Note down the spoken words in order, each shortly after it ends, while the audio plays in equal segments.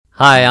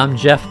Hi, I'm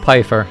Jeff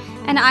Pfeiffer.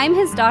 And I'm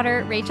his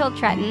daughter, Rachel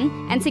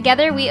Tretton, and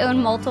together we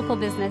own multiple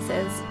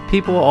businesses.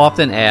 People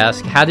often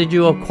ask, how did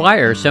you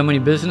acquire so many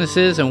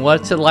businesses and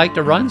what's it like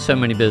to run so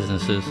many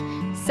businesses?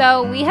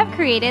 So we have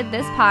created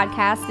this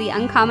podcast, the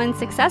Uncommon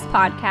Success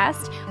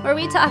Podcast, where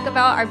we talk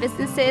about our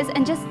businesses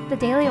and just the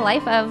daily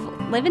life of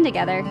living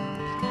together.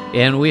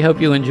 And we hope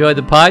you enjoy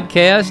the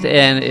podcast,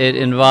 and it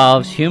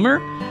involves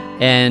humor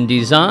and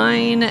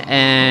design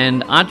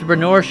and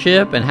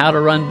entrepreneurship and how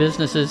to run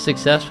businesses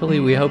successfully.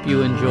 We hope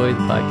you enjoy the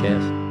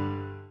podcast.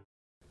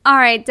 All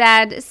right,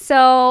 Dad.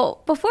 So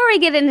before we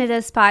get into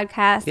this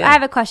podcast, I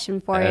have a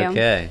question for you.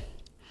 Okay.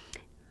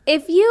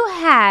 If you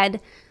had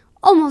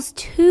almost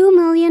 $2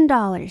 million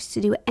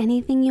to do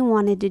anything you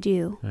wanted to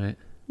do, Right.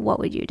 what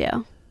would you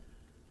do?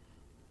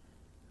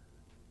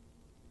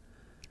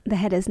 The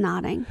head is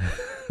nodding.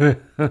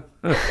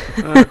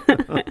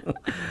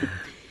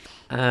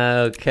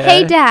 Okay.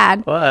 Hey,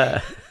 Dad.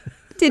 What?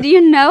 Did you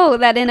know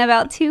that in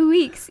about 2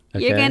 weeks,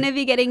 you're Okay. going to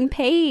be getting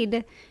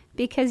paid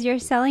because you're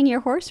selling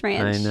your horse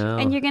ranch? I know.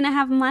 And you're going to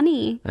have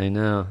money. I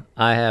know.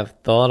 I have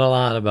thought a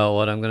lot about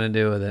what I'm going to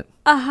do with it.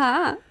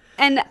 Uh-huh.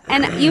 And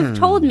you've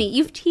told me,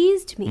 you've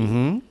teased me.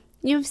 Mm-hmm.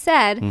 You've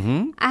said,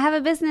 Mm-hmm. I have a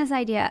business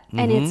idea,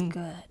 and it's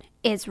good.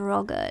 It's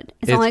real good.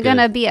 It's It's only going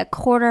to good. be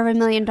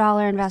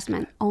 $250,000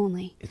 investment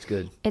only. It's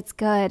good. It's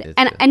good. It's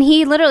and good. and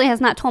he literally has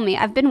not told me.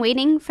 I've been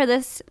waiting for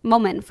this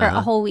moment for Uh-huh.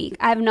 a whole week.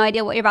 I have no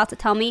idea what you're about to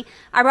tell me.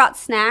 I brought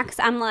snacks.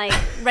 I'm like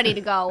ready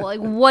to go.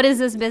 Like, what is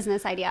this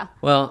business idea?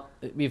 Well,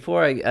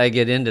 before I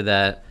get into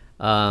that,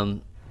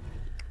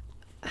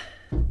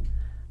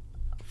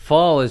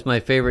 fall is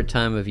my favorite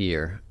time of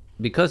year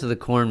because of the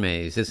corn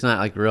maze. It's not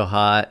like real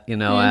hot,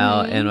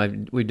 out,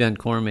 and we've done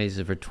corn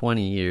mazes for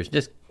 20 years.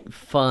 Just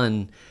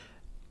fun.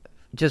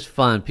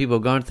 People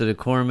going through the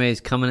corn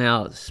maze, coming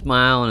out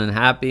smiling and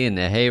happy, and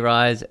the hay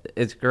rides.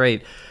 It's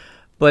great.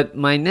 But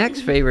my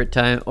next favorite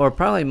time, or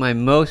probably my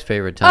most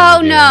favorite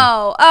time of year,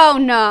 Oh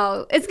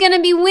no! It's gonna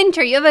be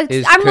winter. You have a.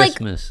 Is I'm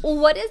Christmas. like,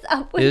 what is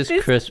up with Is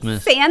this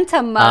Christmas.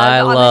 Santa mug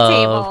I on love the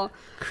table?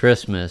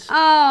 Christmas.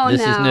 Oh,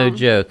 This is no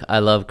joke. I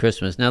love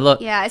Christmas. Now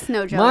look, Yeah, it's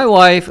no joke. my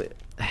wife,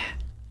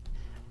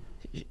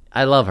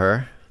 I love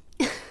her,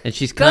 and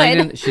she's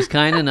Good. she's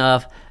kind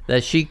enough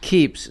that she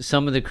keeps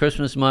some of the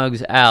Christmas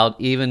mugs out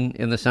even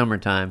in the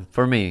summertime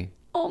for me.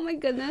 Oh my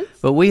goodness!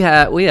 But we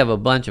have a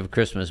bunch of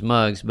Christmas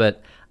mugs,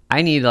 but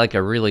I need like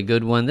a really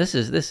good one. This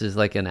is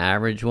like an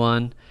average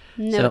one.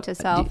 Note to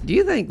self. Do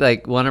you think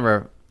like one of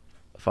our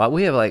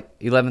we have like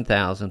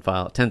 11,000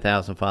 followers,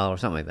 10,000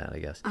 followers, something like that, I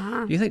guess.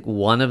 Uh-huh. Do you think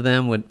one of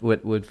them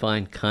would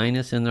find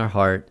kindness in their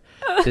heart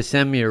to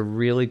send me a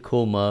really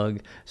cool mug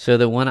so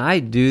that when I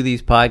do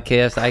these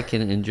podcasts, I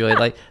can enjoy it?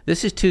 Like,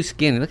 this is too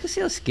skinny. Look at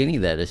how skinny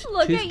that is.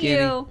 Look too at skinny.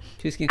 you.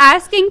 Too skinny.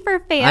 Asking for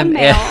fan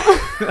mail.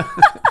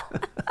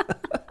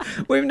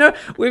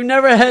 We've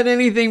never had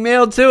anything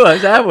mailed to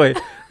us, have we?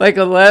 Like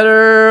a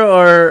letter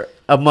or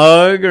a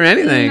mug or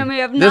anything. No, we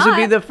have This would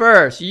be not. the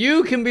first.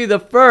 You can be the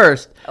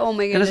first. Oh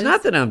my And goodness! it's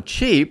not that I'm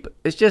cheap.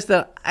 It's just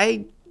that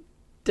I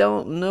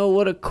don't know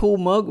what a cool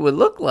mug would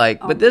look like.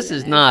 But my this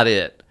is goodness. not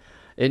it.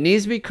 It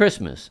needs to be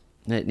Christmas.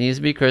 It needs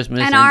to be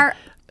Christmas. And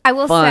I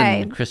will fun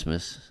say,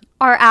 Christmas.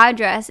 our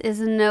address is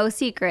no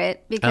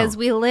secret because Oh.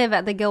 we live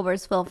at the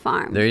Gilbertsville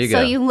Farm. There you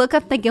So go. you look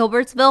up the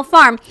Gilbertsville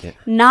Farm, Yeah.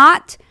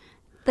 not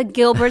the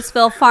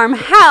Gilbertsville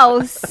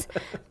Farmhouse,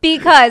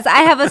 because I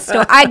have a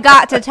story. I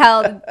got to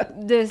tell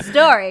this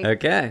story.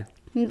 Okay.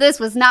 This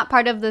was not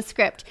part of the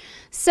script.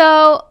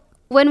 So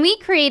when we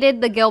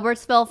created the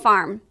Gilbertsville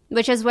Farm,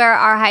 which is where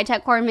our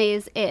high-tech corn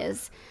maze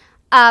is,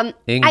 It's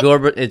in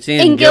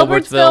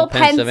Gilbertsville,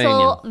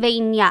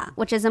 Pennsylvania,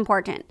 which is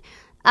important.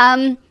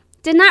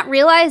 Did not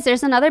realize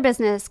there's another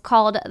business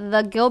called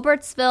the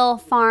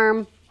Gilbertsville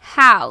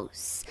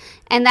Farmhouse,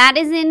 and that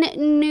is in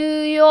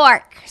New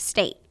York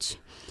State.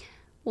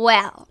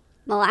 Well,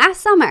 the last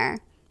summer,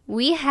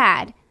 we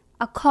had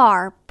a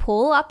car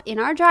pull up in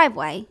our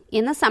driveway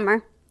in the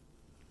summer.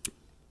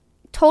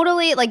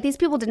 Totally, like, these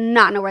people did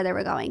not know where they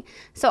were going.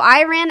 So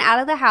I ran out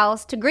of the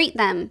house to greet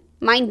them.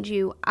 Mind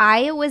you,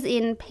 I was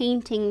in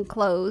painting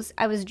clothes.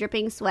 I was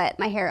dripping sweat,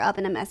 my hair up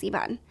in a messy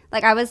bun.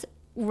 Like, I was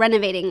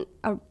renovating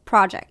a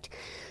project.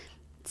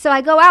 So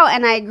I go out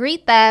and I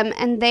greet them,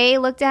 and they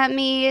looked at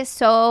me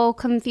so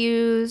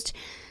confused.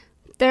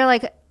 They're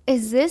like,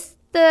 is this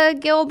the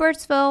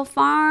Gilbertsville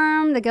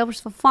Farm, the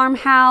Gilbertsville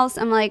Farmhouse?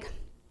 I'm like,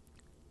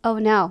 oh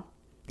no.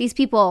 These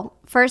people,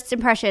 first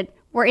impression,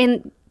 were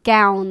in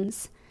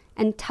gowns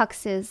and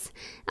tuxes.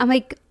 I'm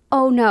like,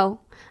 oh no.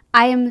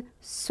 I am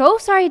so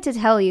sorry to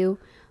tell you,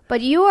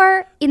 but you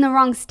are in the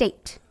wrong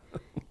state.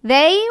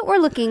 They were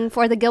looking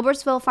for the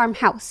Gilbertsville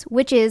Farmhouse,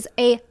 which is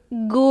a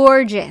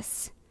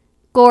gorgeous,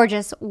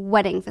 gorgeous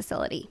wedding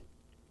facility.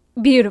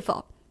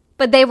 Beautiful.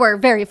 But they were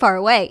very far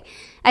away.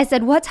 I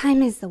said, what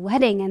time is the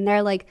wedding? And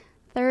they're like,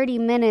 30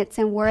 minutes,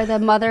 and we're the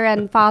mother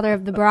and father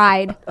of the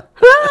bride.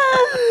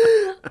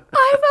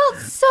 I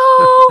felt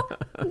so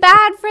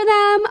bad for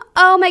them.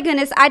 Oh my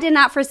goodness. I did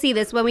not foresee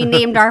this when we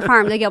named our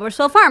farm the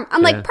Gilbertsville Farm.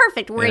 I'm like,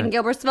 perfect. We're in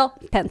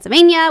Gilbertsville,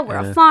 Pennsylvania. We're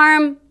a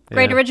farm.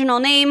 Great Yeah. original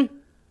name.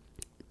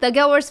 The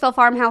Gilbertsville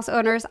Farmhouse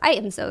owners, I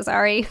am so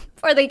sorry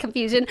for the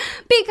confusion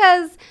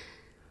because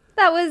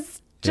that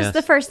was just Yes.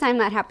 the first time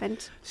that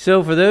happened.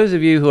 So for those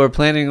of you who are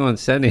planning on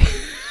sending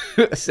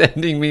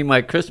sending me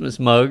my Christmas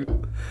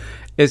mug,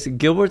 it's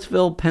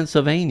Gilbertsville,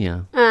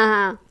 Pennsylvania.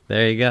 Uh-huh.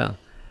 There you go.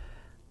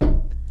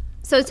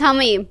 So tell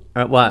me,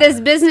 What? this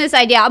business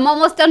idea. I'm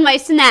almost done my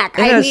snack.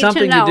 It I has need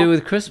something to know. do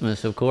with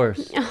Christmas, of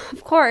course.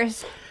 Of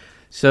course.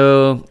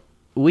 So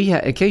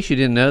in case you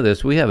didn't know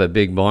this, we have a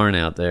big barn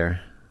out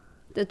there.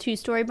 The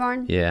 2-story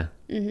barn? Yeah,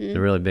 Mm-hmm. a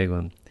really big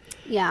one.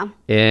 Yeah.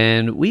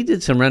 And we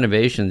did some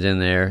renovations in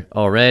there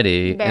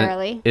already. and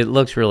Barely. It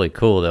looks really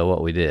cool, though,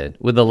 what we did.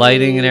 With the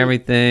lighting and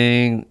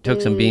everything,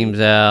 took some beams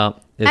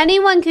out.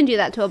 Anyone can do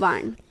that to a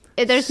barn.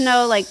 There's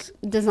no, like,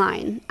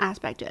 design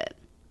aspect to it.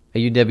 Are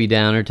you Debbie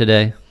Downer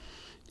today?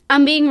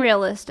 I'm being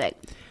realistic.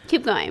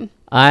 Keep going.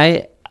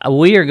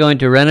 We are going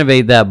to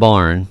renovate that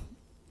barn,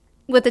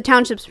 With the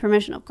township's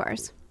permission, of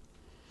course.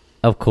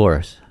 of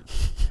course.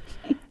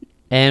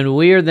 And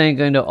we are then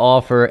going to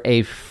offer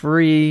a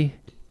free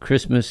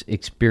Christmas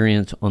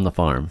experience on the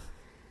farm.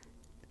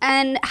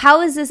 And how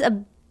is this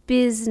a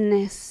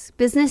business?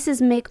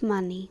 Businesses make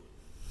money.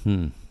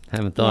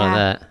 Haven't thought of Yeah.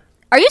 that.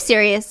 Are you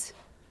serious?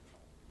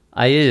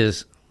 I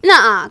is.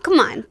 Nuh-uh. Come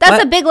on. That's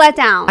What? a big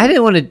letdown. I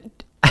didn't want to.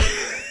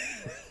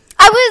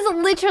 I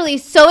was literally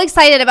so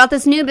excited about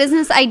this new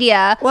business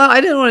idea. Well,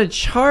 I didn't want to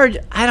charge.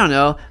 I don't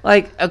know.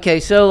 Like, okay,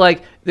 so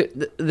like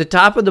the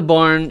top of the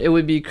barn, it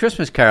would be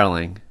Christmas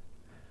caroling.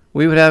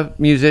 We would have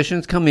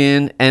musicians come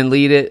in and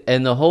lead it,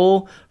 and the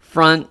whole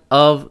front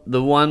of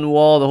the one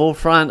wall, the whole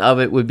front of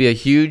it would be a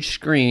huge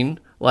screen,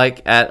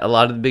 like at a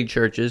lot of the big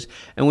churches,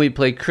 and we'd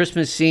play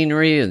Christmas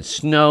scenery and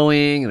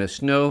snowing and a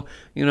snow,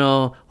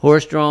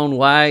 horse-drawn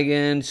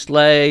wagon,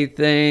 sleigh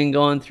thing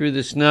going through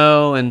the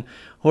snow, and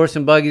horse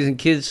and buggies and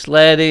kids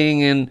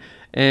sledding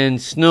and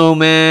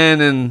snowmen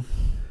and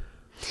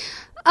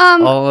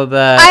all of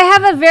that. I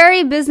have a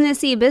very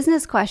businessy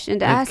business question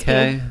to ask you.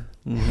 Okay.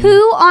 Who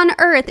on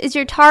earth is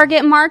your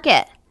target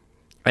market?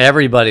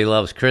 Everybody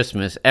loves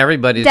Christmas.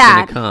 Everybody's Dad.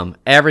 going to come.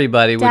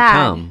 Everybody would Dad,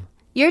 come.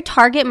 your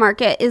target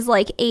market is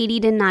like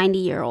 80 to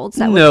 90-year-olds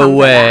that would No come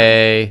for that.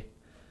 way.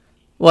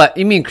 What,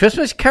 you mean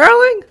Christmas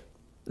caroling?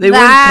 They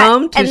That,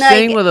 wouldn't come to and,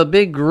 sing like- with a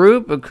big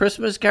group of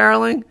Christmas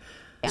caroling?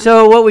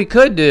 So what we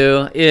could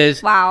do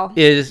is Wow.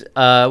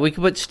 We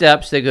could put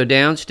steps that go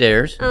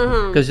downstairs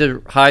because there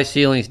are high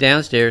ceilings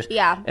downstairs.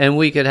 Yeah. And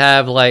we could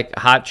have like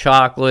hot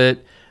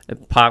chocolate,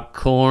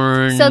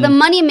 popcorn. So the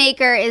money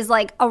maker is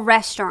like a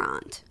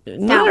restaurant. Not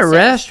a downstairs.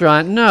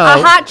 restaurant, no.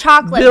 A hot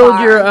chocolate build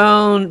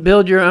bar.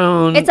 Build your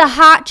own. It's a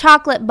hot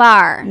chocolate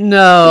bar.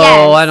 No,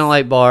 Yes. I don't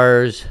like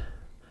bars.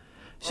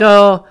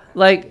 So,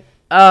 like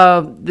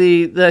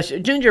the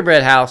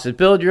gingerbread houses,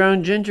 build your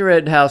own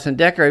gingerbread house and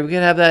decorate. We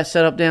could have that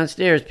set up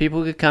downstairs.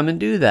 People could come and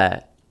do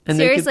that. And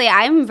Seriously,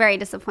 I'm very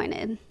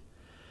disappointed.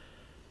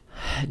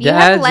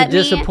 Dad's a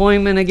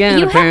disappointment again.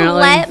 You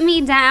apparently, have let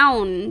me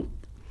down.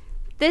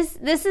 This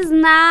is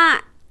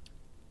not.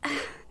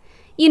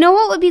 You know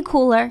what would be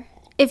cooler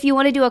if you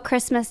want to do a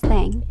Christmas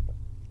thing?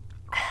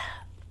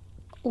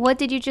 What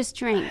did you just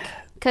drink?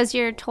 Because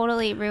you're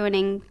totally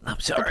ruining I'm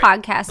sorry, the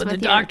podcast but with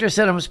the your. doctor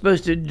said I'm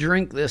supposed to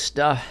drink this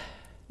stuff.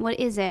 What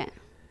is it?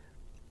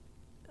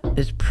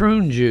 It's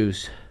prune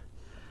juice,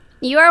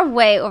 You are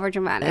way over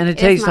dramatic. and it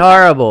is tastes not that-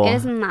 horrible. It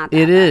is not. That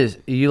It bad. is.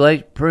 You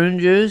like prune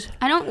juice?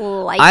 I don't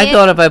like I it.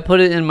 thought if I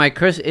put it in my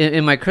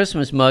in my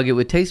Christmas mug, it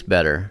would taste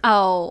better.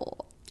 Oh,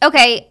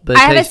 okay. But it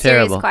I have a tastes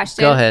serious terrible.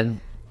 question. Go ahead.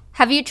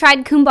 Have you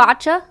tried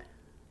kombucha?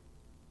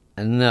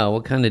 No,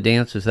 what kind of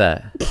dance is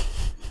that?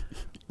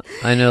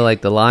 I know,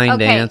 like the line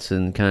Okay. dance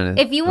and kind of.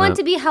 If you want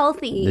to be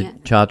healthy, the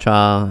cha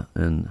cha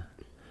and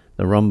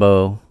the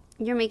rumbo.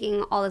 you're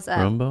making all this up.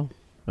 Rumbo?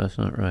 That's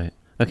not right.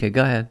 Okay,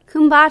 go ahead.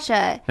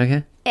 Kombucha.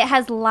 Okay. It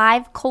has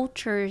live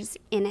cultures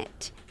in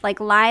it, like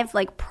live,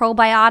 like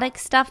probiotic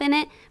stuff in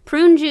it.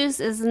 Prune juice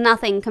is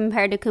nothing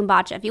compared to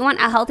kombucha. If you want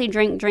a healthy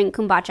drink, drink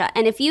kombucha.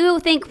 And if you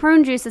think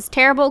prune juice is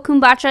terrible,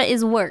 kombucha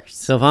is worse.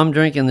 So if I'm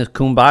drinking this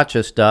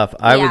kombucha stuff,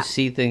 I Yeah. would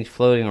see things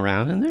floating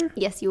around in there?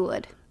 Yes, you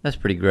would. That's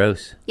pretty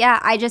gross. Yeah,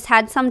 I just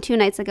had some 2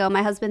 nights ago.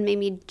 My husband made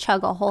me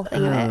chug a whole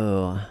thing of it.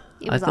 Oh,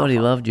 It I was thought he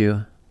awful. loved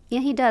you.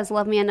 Yeah, he does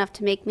love me enough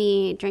to make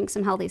me drink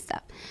some healthy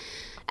stuff.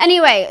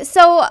 Anyway,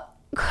 so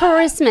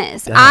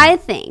Christmas, I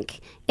think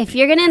if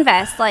you're going to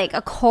invest like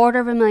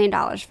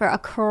 $250,000 for a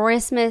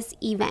Christmas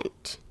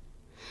event,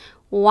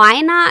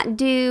 why not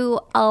do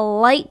a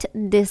light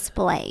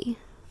display?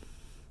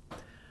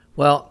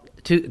 Well,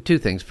 two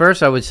things.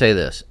 First, I would say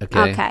this,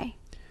 okay? Okay.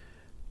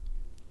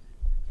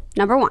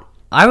 Number one.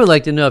 I would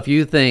like to know if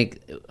you think,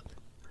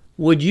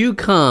 would you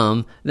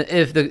come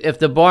if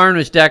the barn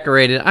was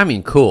decorated? I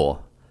mean,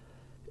 cool.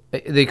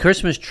 The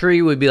Christmas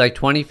tree would be like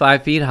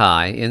 25 feet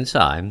high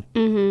inside,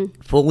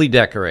 fully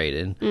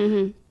decorated.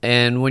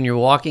 And when you're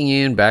walking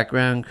in,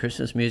 background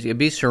Christmas music, it'd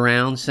be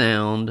surround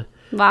sound.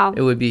 Wow.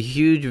 It would be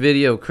huge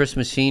video of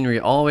Christmas scenery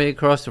all the way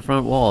across the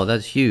front wall.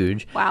 That's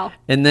huge. Wow.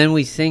 And then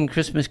we sing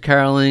Christmas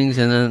carolings,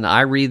 and then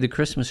I read the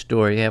Christmas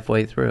story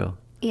halfway through.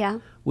 Yeah.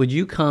 Would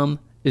you come?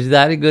 Is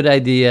that a good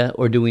idea,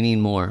 or do we need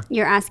more?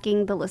 You're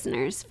asking the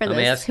listeners for I'm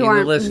this asking who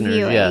aren't the listeners,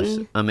 viewing. yes.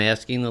 I'm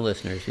asking the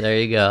listeners. There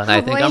you go. And I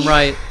think boy. I'm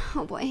right.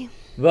 Oh, boy.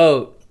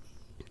 Vote.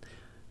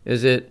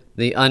 Is it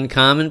the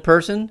uncommon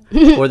person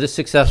or the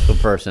successful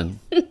person?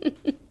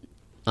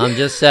 I'm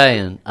just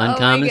saying.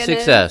 Uncommon goodness.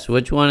 success.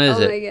 Which one is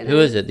Oh, my it? goodness. Who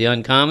is it? The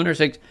uncommon or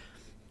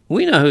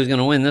We know who's going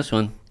to win this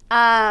one.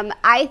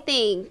 I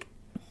think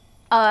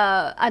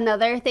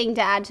another thing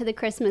to add to the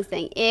Christmas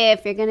thing,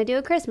 if you're going to do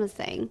a Christmas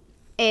thing,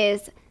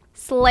 is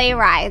sleigh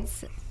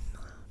rides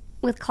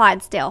with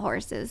Clydesdale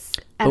horses.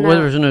 But And what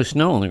if there's no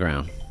snow on the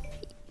ground?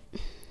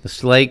 The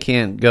sleigh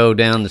can't go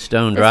down the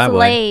stone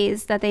driveway.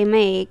 sleighs that they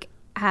make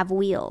have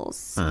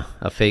wheels.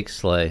 A fake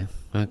sleigh.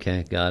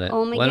 Okay, got it.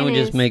 Oh my Why don't we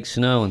just goodness. make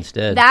snow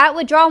instead? That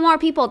would draw more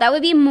people. That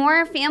would be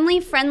more family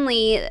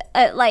friendly.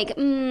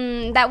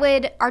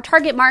 Our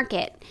target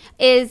market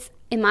is,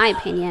 in my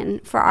opinion,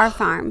 for our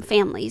farm,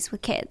 families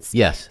with kids.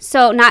 Yes.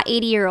 So not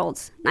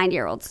 80-year-olds,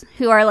 90-year-olds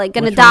who are like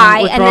going to What's wrong-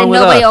 die, what's and wrong then with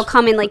nobody us? will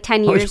come in like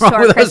 10 years What's to wrong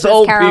our with us Christmas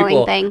old caroling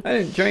people? thing. I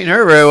didn't train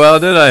her very well,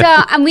 did I?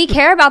 So, and we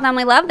care about them,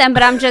 we love them,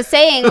 but I'm just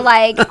saying,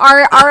 like,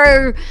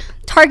 our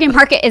target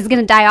market is going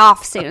to die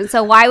off soon.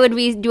 So why would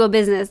we do a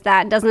business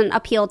that doesn't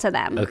appeal to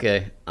them?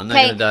 Okay, I'm not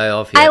going to die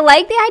off yet. I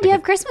like the idea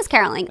of Christmas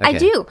caroling. I Okay.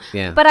 do.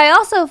 Yeah. But I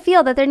also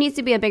feel that there needs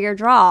to be a bigger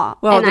draw.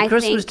 Well, and the I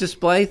Christmas think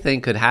display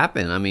thing could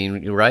happen. I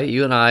mean, right?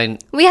 You and I,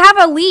 we have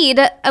a lead,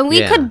 and we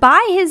Yeah. could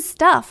buy his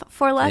stuff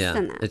for less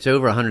than that. it's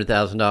over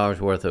 $100,000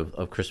 worth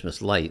of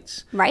Christmas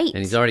lights. Right. And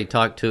he's already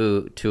talked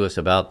to us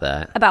about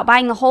that. About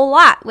buying the whole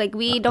lot. Like,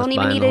 we don't us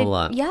even buying need the it. whole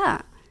lot.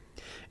 Yeah.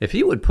 If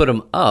he would put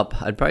them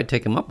up, I'd probably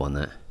take him up on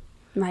that.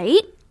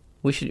 Right?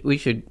 We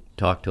should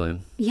talk to him.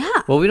 Yeah.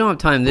 Well, we don't have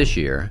time this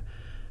year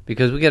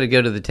because we got to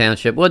go to the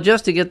township. Well,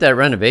 just to get that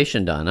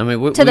renovation done. I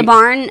mean, To the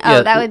barn?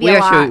 Oh, that would be a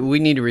lot. We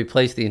need to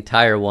replace the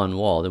entire one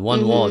wall. The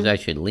one wall is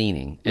actually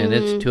leaning, and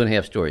it's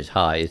 2.5 stories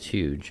high. It's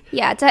huge.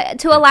 Yeah,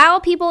 to allow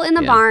people in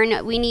the Yeah.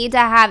 barn, we need to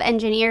have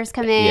engineers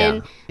come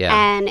in, Yeah.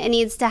 and it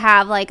needs to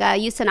have like a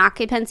use and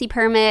occupancy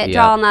permit Yeah.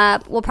 drawn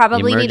up. We'll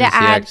probably need to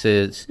Emergency add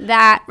exits.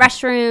 that,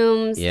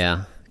 restrooms.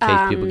 Yeah, in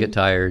case people get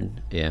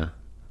tired. Yeah.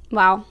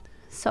 Wow,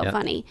 so Yep.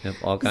 funny. Yep,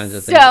 all kinds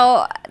of things.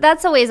 So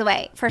that's a ways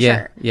away for Yeah,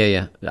 sure.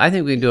 yeah. I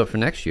think we can do it for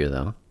next year,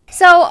 though.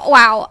 So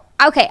wow,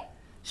 okay.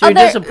 So you're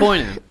Other-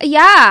 disappointed.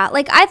 Yeah,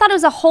 like I thought it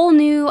was a whole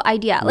new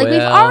idea. Like we've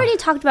Well- already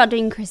talked about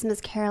doing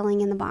Christmas caroling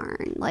in the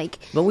barn. Like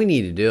But we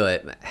need to do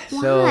it.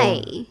 So,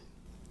 why?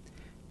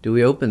 do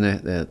we open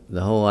the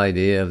whole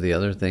idea of the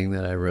other thing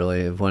that I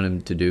really have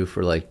wanted to do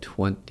for like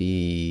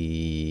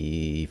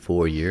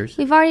 24 years?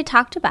 We've already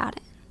talked about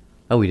it.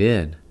 Oh, we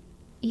did.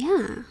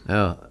 Yeah.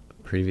 Oh,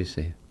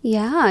 previously.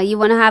 Yeah, you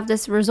want to have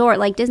this resort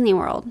like Disney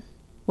World.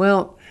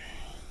 Well,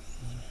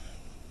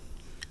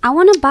 I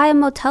want to buy a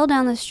motel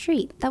down the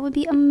street. That would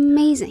be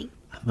amazing.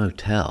 a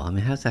motel. I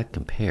mean, how's that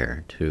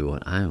compare to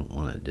what I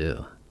want to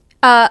do?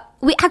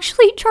 We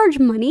actually charge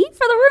money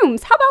for the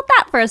rooms. How about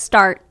that for a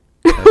start?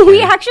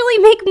 We actually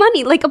make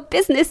money like a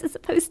business is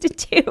supposed to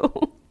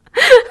do.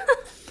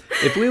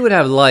 If we would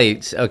have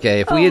lights, okay.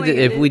 If Oh we my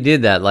if we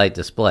did that light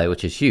display,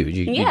 which is huge,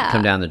 you Yeah.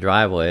 come down the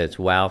driveway. It's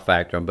wow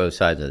factor on both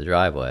sides of the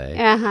driveway,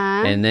 Uh-huh.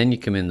 and then you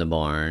come in the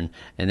barn,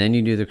 and then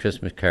you do the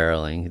Christmas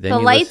caroling. Then The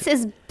you lights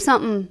listen- is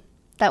something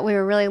that we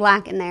were really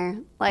lacking there.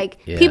 Like,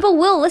 Yeah. people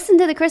will listen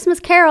to the Christmas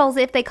carols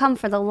if they come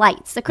for the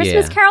lights. The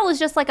Christmas Yeah. carol is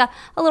just like a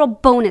little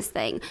bonus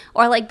thing.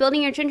 Or like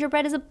building your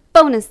gingerbread is a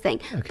bonus thing.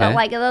 Okay. But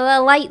like the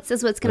lights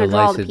is what's going The to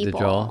draw lights the is the people.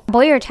 draw.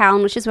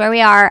 Boyertown, which is where we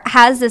are,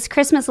 has this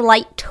Christmas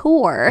light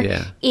tour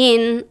Yeah.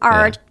 in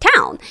our Yeah.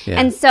 town. Yeah.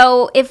 And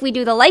so if we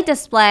do the light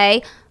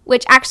display,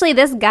 which actually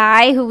this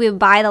guy who we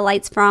buy the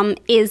lights from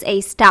is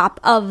a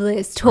stop of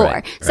this tour.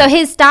 Right, So right.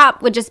 his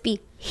stop would just be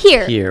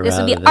here. This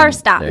would be rather our than-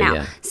 stop there, now.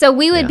 yeah. So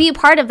we would Yeah. be a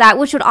part of that,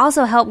 which would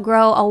also help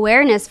grow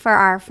awareness for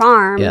our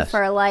farm Yes.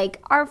 for like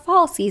our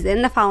fall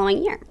season the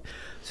following year.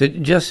 So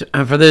just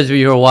for those of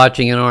you who are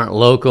watching and aren't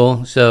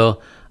local, so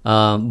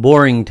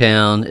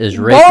Boringtown is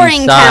right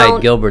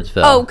beside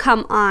Gilbertsville. Oh,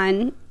 come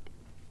on.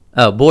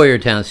 Oh,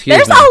 Boyertown, excuse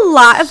There's me. a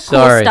lot of cool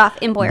Sorry. stuff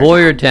in Boyertown.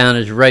 Boyertown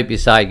is right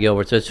beside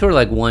Gilbert, so it's sort of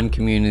like one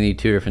community,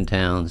 two different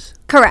towns.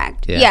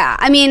 Correct. Yeah. Yeah.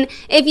 I mean,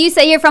 if you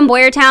say you're from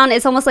Boyertown,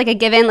 it's almost like a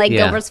given, like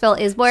Yeah. Gilbertsville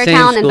is Same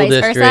Boyertown and school vice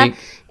district. versa.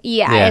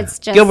 Yeah, it's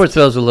just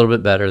Gilbertsville's a little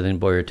bit better than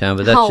Boyertown,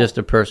 but that's Oh. just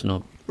a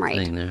personal Right.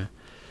 thing there.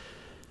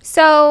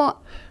 So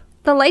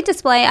the light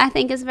display, I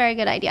think, is a very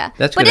good idea.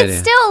 That's a but good it's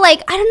idea. still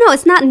like, I don't know,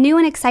 it's not new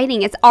and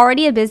exciting. It's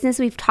already a business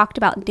we've talked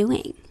about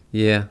doing.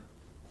 Yeah.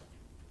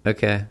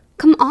 Okay.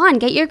 Come on,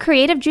 get your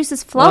creative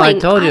juices Well, flowing. I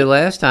told you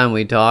last time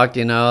we talked,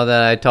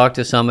 that I talked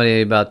to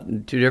somebody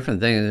about two different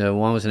things.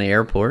 One was an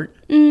airport,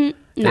 and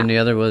the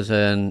other was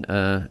an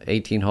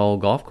 18-hole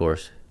golf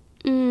course.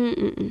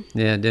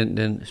 Yeah,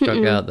 didn't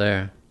struck out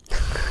there.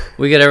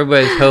 We get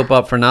everybody's hope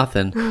up for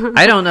nothing.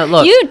 I don't know.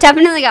 Look, You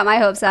definitely got my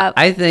hopes up.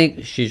 I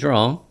think she's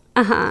wrong.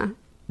 Uh-huh.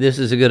 This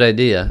is a good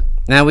idea.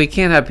 Now, we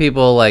can't have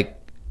people,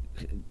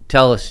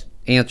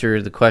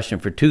 answer the question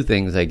for two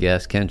things, I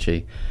guess, can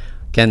she?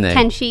 Can they?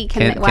 Can she?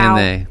 Can they? Wow. Can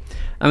they?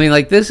 I mean,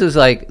 this is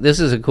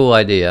a cool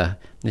idea,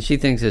 And she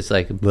thinks it's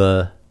like,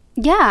 bleh.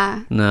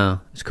 Yeah.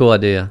 No, it's a cool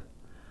idea.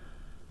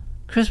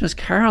 Christmas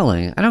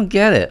caroling. I don't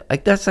get it.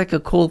 Like, that's like a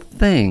cool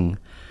thing.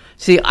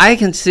 See, I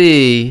can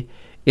see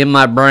in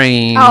my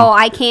brain. Oh,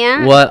 I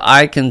can't? What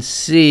I can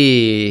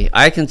see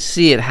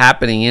it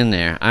happening in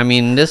there. I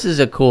mean, this is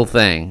a cool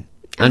thing.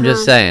 I'm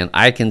just saying,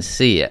 I can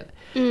see it.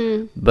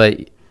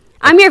 But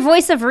I'm your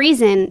voice of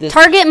reason.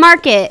 Target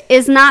market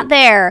is not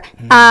there.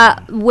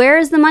 Where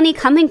is the money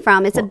coming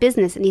from? It's a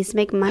business. It needs to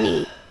make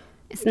money.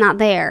 It's not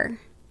there.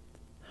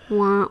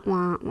 Wah,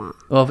 wah, wah.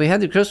 Well, if we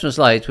had the Christmas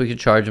lights, we could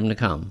charge them to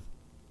come.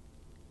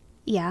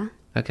 Yeah.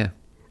 Okay.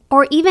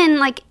 Or even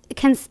like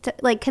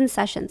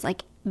concessions,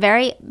 like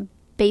very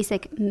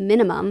basic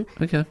minimum.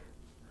 Okay.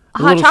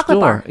 Hot chocolate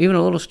bar. Even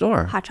a little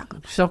store. Hot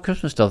chocolate bar. Sell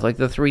Christmas stuff like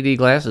the 3D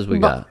glasses we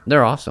got.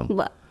 They're awesome.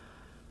 Look.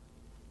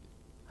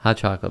 Hot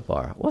chocolate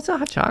bar. What's a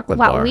hot chocolate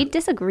bar? Wow, we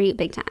disagree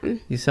big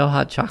time. You sell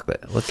hot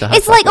chocolate. What's a hot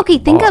It's like,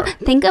 chocolate okay, bar?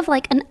 think of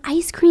like an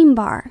ice cream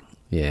bar.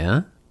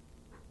 Yeah.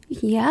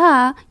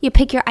 Yeah. You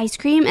pick your ice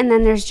cream and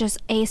then there's just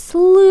a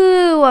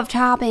slew of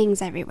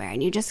toppings everywhere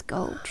and you just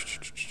go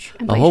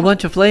and A whole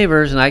bunch of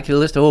flavors, and I could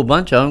list a whole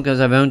bunch of them because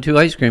I've owned 2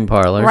 ice cream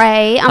parlors.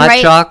 Right.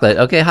 Hot chocolate.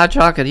 Okay, hot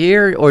chocolate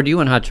here, or do you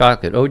want hot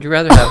chocolate? Or would you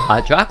rather have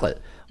hot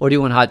chocolate? Or do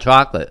you want hot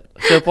chocolate?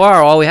 So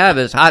far, all we have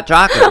is hot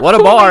chocolate. What a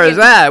bar is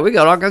that? We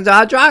got all kinds of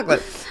hot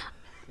chocolate.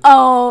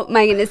 Oh,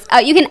 my goodness.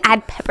 You can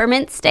add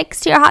peppermint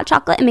sticks to your hot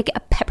chocolate and make it a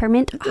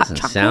peppermint hot Doesn't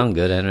chocolate. sound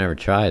good. I've never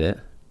tried it.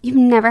 You've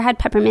never had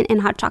peppermint in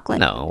hot chocolate?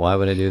 No, why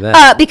would I do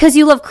that? Because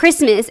you love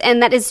Christmas,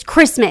 and that is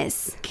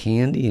Christmas.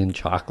 Candy and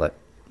chocolate.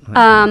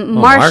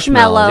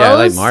 Marshmallows. Yeah, I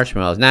like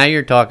marshmallows. Now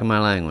you're talking my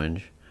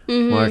language.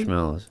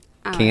 Marshmallows.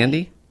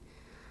 Candy?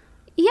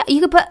 Yeah,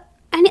 you could put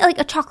any, like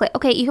a chocolate.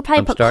 Okay, you could probably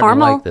I'm put starting to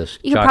caramel. like this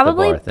You could chocolate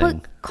probably bar put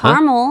thing.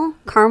 Huh?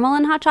 caramel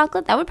in hot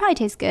chocolate. That would probably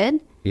taste good.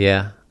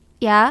 Yeah.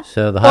 Yeah.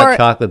 So the hot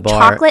chocolate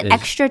bar chocolate, is-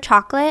 extra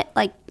chocolate,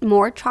 like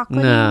more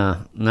chocolate. No,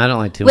 I don't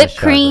like too much Whipped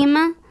chocolate. cream,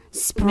 Yeah, that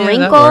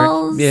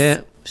sprinkles. works.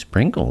 Yeah,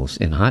 sprinkles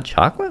in hot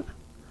chocolate?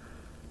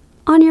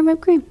 On your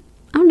whipped cream.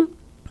 I don't know.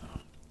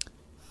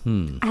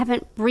 I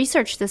haven't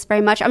researched this very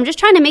much. I'm just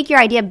trying to make your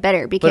idea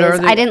better because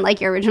I didn't like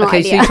your original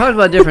Okay, so idea. you talked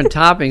about different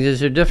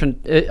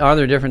toppings. Are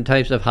there different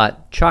types of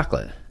hot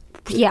chocolate?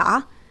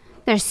 Yeah.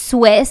 There's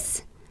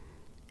Swiss.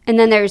 And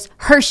then there's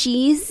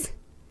Hershey's.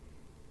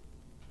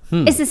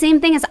 It's the same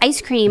thing as ice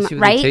cream, Let's see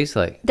what right? they taste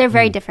like. They're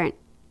very different.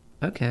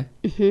 Okay.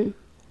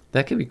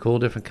 That could be cool.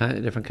 Different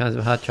kinds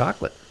of hot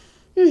chocolate.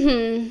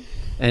 And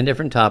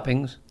different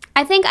toppings.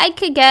 I think I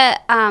could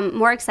get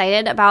more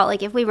excited about,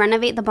 like, if we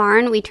renovate the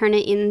barn, we turn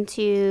it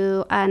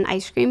into an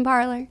ice cream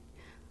parlor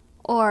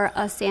or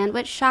a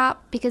sandwich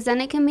shop, because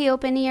then it can be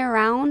open year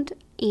round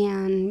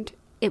and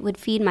it would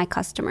feed my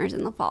customers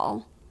in the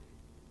fall.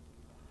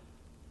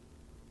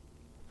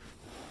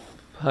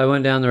 I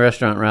went down the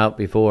restaurant route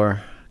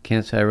before.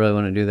 Can't say I really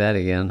want to do that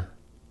again.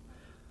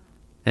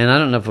 And I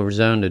don't know if we're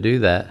zoned to do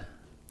that.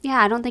 Yeah,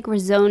 I don't think we're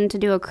zoned to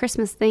do a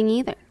Christmas thing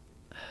either.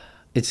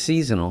 It's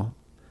seasonal.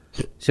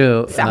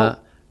 So,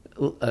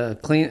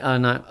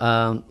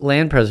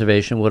 land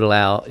preservation would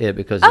allow it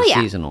because it's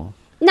seasonal.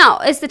 No,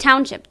 it's the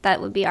township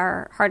that would be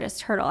our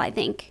hardest hurdle, I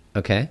think.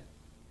 Okay.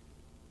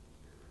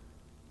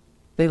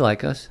 They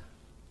like us.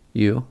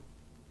 You.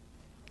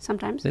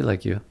 Sometimes. They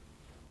like you.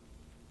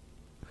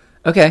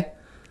 Okay.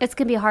 It's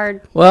going to be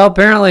hard. Well,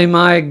 apparently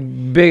my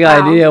big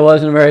idea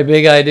wasn't a very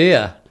big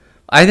idea.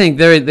 I think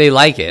they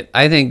like it.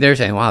 I think they're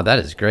saying, wow, that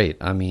is great.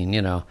 I mean,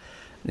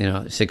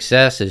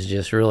 success has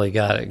just really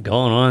got it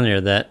going on there.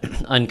 That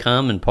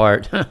uncommon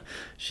part,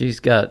 she's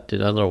got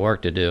a little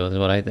work to do.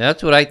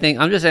 That's what I think.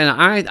 I'm just saying,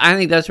 I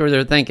think that's where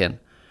they're thinking.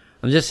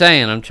 I'm just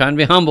saying, I'm trying to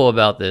be humble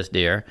about this,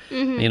 dear.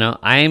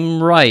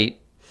 I'm right.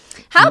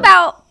 How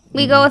about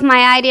we go with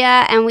my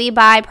idea and we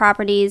buy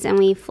properties and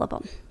we flip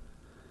them?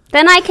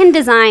 Then I can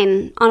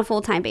design on a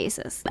full-time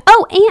basis.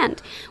 Oh,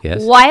 and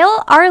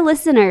while our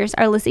listeners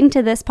are listening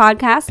to this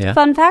podcast,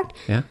 fun fact,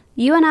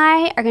 you and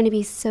I are going to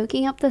be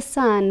soaking up the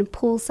sun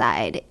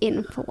poolside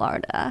in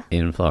Florida.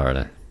 In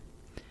Florida.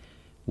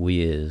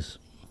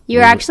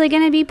 You're actually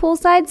going to be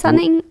poolside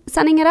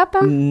sunning it up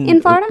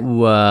in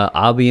Florida?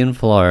 I'll be in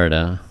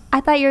Florida. I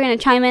thought you were going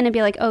to chime in and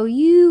be like, oh,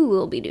 you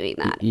will be doing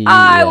that. Yeah.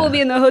 I will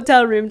be in the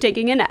hotel room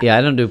taking a nap. Yeah,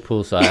 I don't do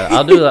poolside.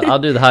 I'll do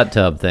the hot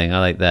tub thing. I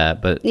like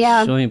that. But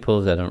swimming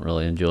pools, I don't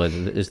really enjoy.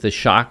 It's the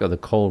shock of the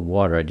cold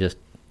water.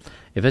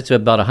 If it's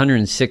about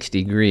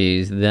 160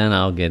 degrees, then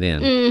I'll get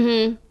in.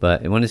 Mm-hmm.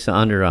 But when it's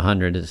under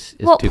 100, it's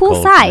too cold.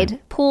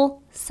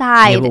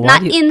 Poolside,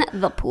 not in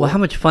the pool. Well, how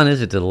much fun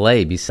is it to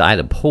lay beside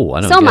a pool?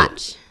 I don't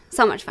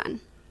So much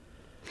fun.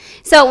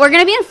 So we're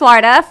going to be in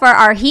Florida for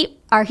our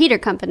heater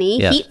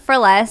company, Heat for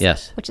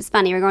Less, which is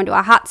funny. We're going to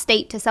a hot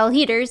state to sell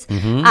heaters.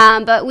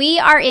 Mm-hmm. But we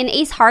are in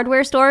Ace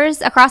Hardware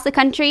stores across the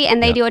country,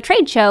 and they do a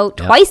trade show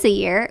twice a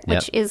year,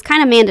 which is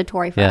kind of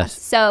mandatory for us.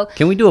 So,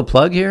 can we do a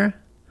plug here?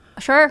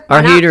 Sure.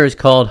 Our heater is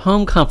called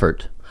Home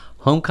Comfort.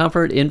 Home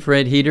Comfort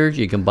infrared heaters.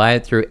 You can buy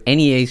it through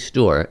any Ace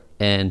store,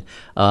 and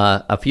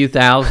a few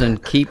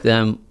thousand keep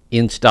them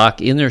in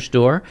stock in their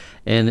store.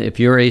 And if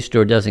your Ace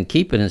store doesn't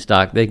keep it in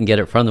stock, they can get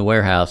it from the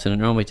warehouse, and it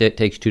normally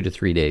takes 2 to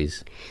 3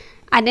 days.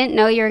 I didn't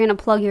know you were going to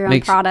plug your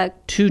own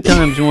product. 2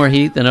 times more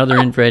heat than other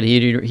infrared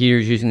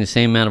heaters using the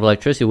same amount of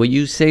electricity. What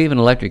you save in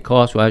electric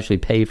costs will actually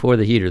pay for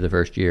the heater the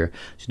first year.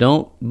 So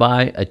don't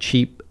buy a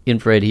cheap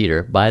infrared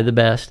heater. Buy the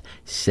best.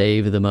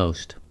 Save the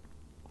most.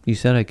 You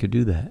said I could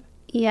do that.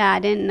 Yeah, I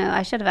didn't know.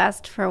 I should have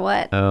asked for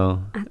what.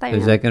 Oh,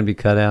 is that going to be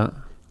cut out?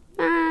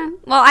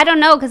 Well, I don't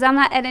know because I'm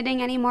not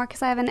editing anymore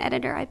because I have an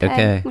editor I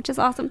pay, which is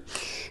awesome.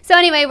 So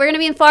anyway, we're going to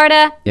be in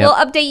Florida. Yep. We'll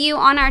update you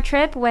on our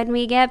trip when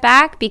we get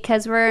back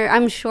because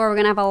I'm sure we're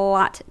going to have a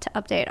lot to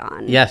update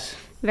on. Yes.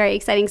 Very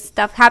exciting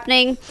stuff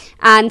happening.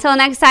 Until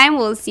next time,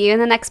 we'll see you in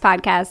the next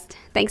podcast.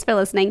 Thanks for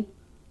listening.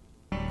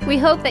 We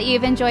hope that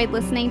you've enjoyed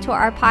listening to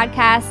our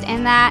podcast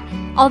and that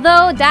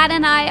although Dad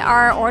and I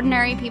are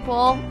ordinary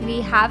people,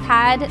 we have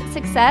had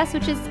success,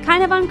 which is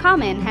kind of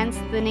uncommon, hence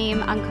the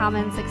name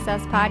Uncommon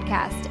Success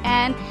Podcast.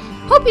 And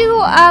hope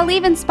you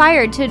leave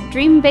inspired to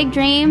dream big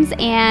dreams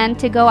and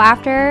to go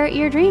after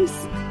your dreams.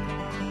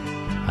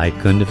 I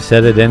couldn't have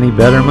said it any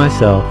better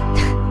myself.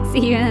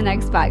 See you in the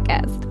next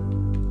podcast.